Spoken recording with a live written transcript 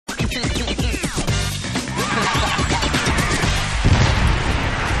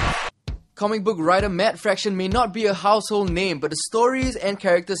comic book writer Matt Fraction may not be a household name, but the stories and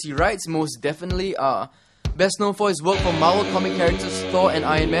characters he writes most definitely are. Best known for his work for Marvel comic characters Thor and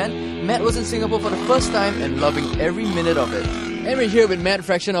Iron Man, Matt was in Singapore for the first time and loving every minute of it. And we're here with Matt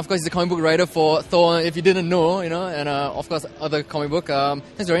Fraction. Of course, he's a comic book writer for Thor, if you didn't know, and of course, other comic book. Thanks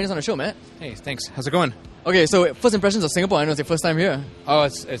for joining us on the show, Matt. Hey, thanks. How's it going? Okay, so first impressions of Singapore. I know it's your first time here. Oh,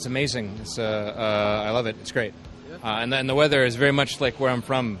 it's amazing. I love it. It's great. And then the weather is very much like where I'm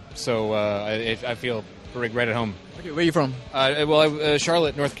from, so I feel right at home. Okay, where are you from?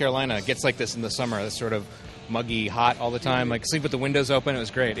 Charlotte, North Carolina. It gets like this in the summer. It's sort of muggy, hot all the time. Like sleep with the windows open. It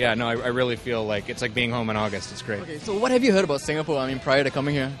was great. Yeah, no, I really feel like it's like being home in August. It's great. Okay, so what have you heard about Singapore? I mean, prior to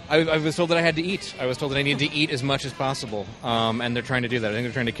coming here, I was told that I had to eat. I was told that I needed to eat as much as possible, and they're trying to do that. I think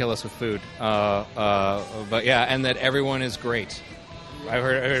they're trying to kill us with food. But yeah, and that everyone is great. I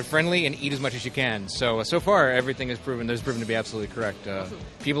heard friendly and eat as much as you can. So far everything is proven. There's proven to be absolutely correct.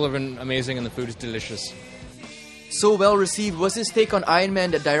 People have been amazing, and the food is delicious. So well received was his take on Iron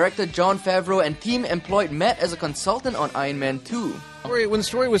Man that director Jon Favreau and team employed Matt as a consultant on Iron Man 2. When the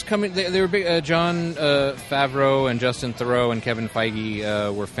story was coming, they were big. Jon Favreau and Justin Theroux and Kevin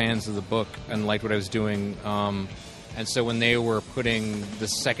Feige were fans of the book and liked what I was doing. And so when they were putting the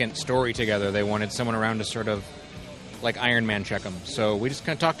second story together, they wanted someone around to sort of like Iron Man check them. So we just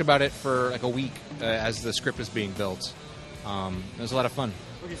kind of talked about it for like a week as the script was being built. It was a lot of fun.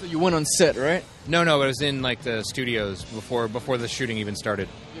 Okay, so you went on set, right? No, it was in like the studios before the shooting even started.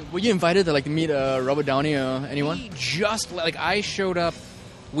 Were you invited to like meet Robert Downey or anyone? He just like I showed up.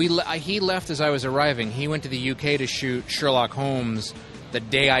 He left as I was arriving. He went to the UK to shoot Sherlock Holmes the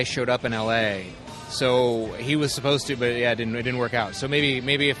day I showed up in LA. So he was supposed to, but yeah, it didn't work out. So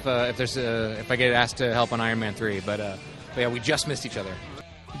maybe if I get asked to help on Iron Man 3, but yeah, we just missed each other.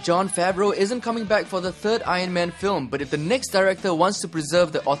 Jon Favreau isn't coming back for the third Iron Man film, but if the next director wants to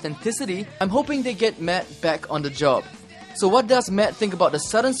preserve the authenticity, I'm hoping they get Matt back on the job. So what does Matt think about the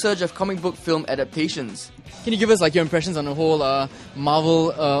sudden surge of comic book film adaptations? Can you give us like your impressions on the whole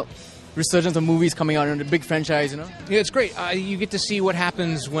Marvel resurgence of movies coming out in the big franchise, Yeah, it's great. You get to see what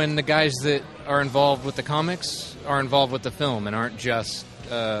happens when the guys that are involved with the comics are involved with the film and aren't just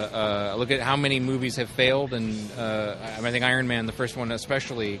look at how many movies have failed, and I think Iron Man, the first one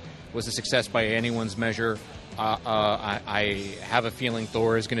especially, was a success by anyone's measure. I have a feeling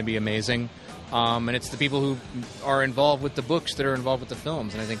Thor is going to be amazing, and it's the people who are involved with the books that are involved with the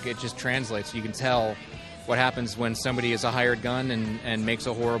films, and I think it just translates. You can tell what happens when somebody is a hired gun and makes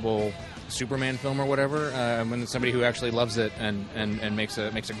a horrible Superman film or whatever, when somebody who actually loves it and makes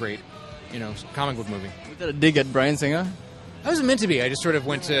a great, comic book movie. Was that a dig at Bryan Singer? I wasn't meant to be. I just sort of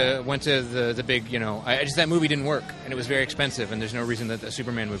went to the big, that movie didn't work, and it was very expensive, and there's no reason that a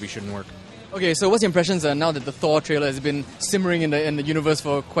Superman movie shouldn't work. Okay, so what's your impressions now that the Thor trailer has been simmering in the universe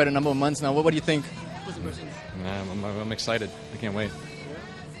for quite a number of months now? What do you think? What's your impressions? I'm excited. I can't wait.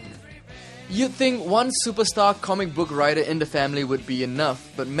 You'd think one superstar comic book writer in the family would be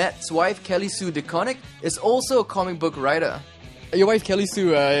enough, but Matt's wife, Kelly Sue DeConnick, is also a comic book writer. Your wife, Kelly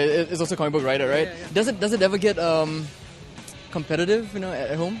Sue, is also a comic book writer, right? Yeah. Does it ever get competitive,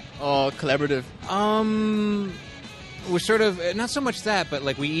 at home, or collaborative? We're sort of, not so much that, but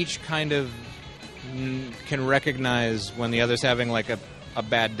like we each kind of can recognize when the other's having like a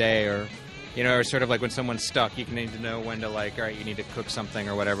bad day, or or sort of like when someone's stuck, you need to know when to like, all right, you need to cook something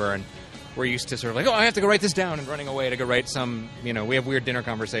or whatever, and we're used to sort of like, oh, I have to go write this down, and running away to go write some, we have weird dinner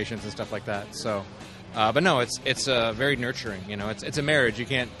conversations and stuff like that. So, but no, it's very nurturing. It's a marriage. It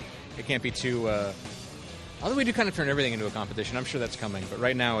can't be too. Although we do kind of turn everything into a competition, I'm sure that's coming. But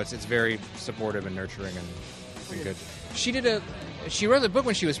right now, it's very supportive and nurturing and good. She wrote the book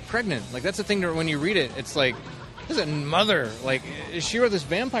when she was pregnant. Like that's the thing that when you read it, it's like, this is a mother. Like she wrote this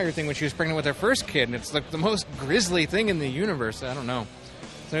vampire thing when she was pregnant with her first kid, and it's like the most grisly thing in the universe. I don't know.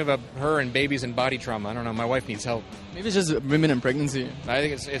 Something about her and babies and body trauma. I don't know. My wife needs help. Maybe it's just women and pregnancy. I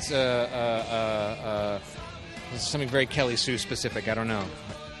think it's something very Kelly Sue specific. I don't know.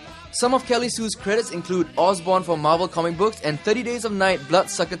 Some of Kelly Sue's credits include Osborn for Marvel Comic Books and 30 Days of Night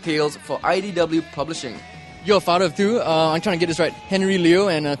Bloodsucker Tales for IDW Publishing. You're a father of two. I'm trying to get this right. Henry Leo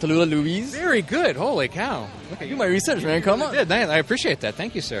and Tallulah Louise. Very good. Holy cow. Look at you. Do my research, man. Come on. I appreciate that.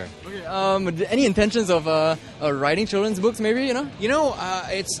 Thank you, sir. Okay. Any intentions of writing children's books, maybe,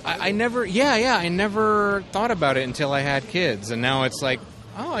 I never thought about it until I had kids. And now it's like,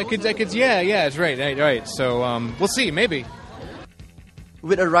 I could, yeah, it's right. So, we'll see, maybe.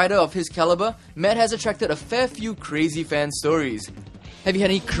 With a writer of his caliber, Matt has attracted a fair few crazy fan stories. Have you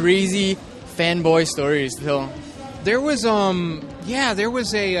had any crazy fanboy stories to tell? There was a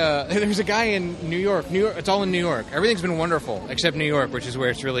guy in New York. It's all in New York. Everything's been wonderful except New York, which is where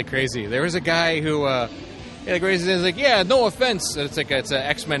it's really crazy. There was a guy who no offense. It's an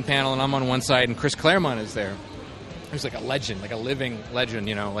X-Men panel, and I'm on one side, and Chris Claremont is there. He's like a legend, like a living legend,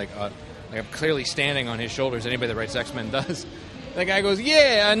 like I'm clearly standing on his shoulders. Anybody that writes X-Men does. The guy goes,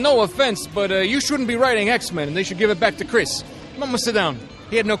 no offense, but you shouldn't be writing X-Men, and they should give it back to Chris. Mama, sit down.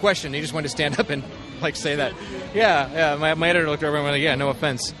 He had no question. He just wanted to stand up and say that. Yeah. My editor looked over and went, no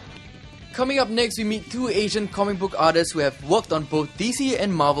offense. Coming up next, we meet two Asian comic book artists who have worked on both DC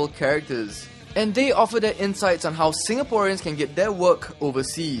and Marvel characters. And they offer their insights on how Singaporeans can get their work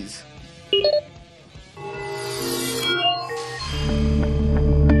overseas.